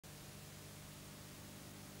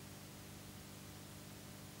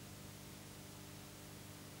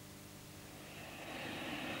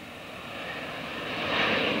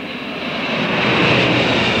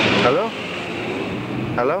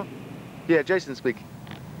Yeah, Jason speaking.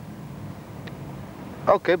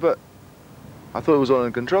 Okay, but I thought it was all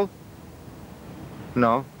in control.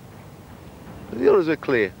 No. The orders were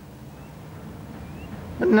clear.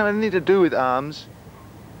 No, nothing to do with arms.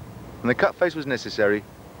 And the cut face was necessary.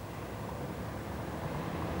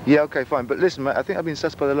 Yeah, okay, fine. But listen, mate, I think I've been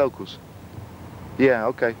sussed by the locals. Yeah,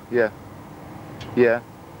 okay, yeah. Yeah.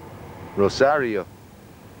 Rosario.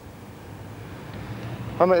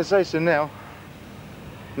 I'm going to say so now.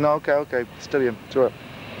 No, okay, study him. It's alright.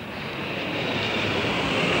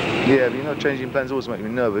 Yeah, but you're not changing plans always make me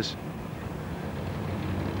nervous.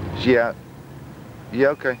 Yeah. Yeah,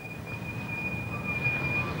 okay.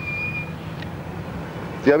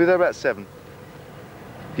 Yeah, I'll be there about 7.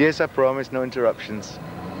 Yes, I promise, no interruptions.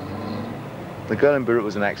 The girl in Beirut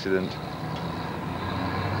was an accident.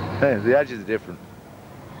 Hey, the edges are different.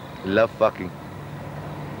 Love fucking.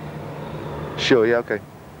 Sure, yeah, okay.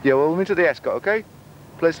 Yeah, well, we'll meet at the Ascot, okay?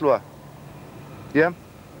 Place Loire. Yeah?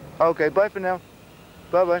 Okay, bye for now.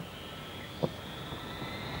 Bye-bye.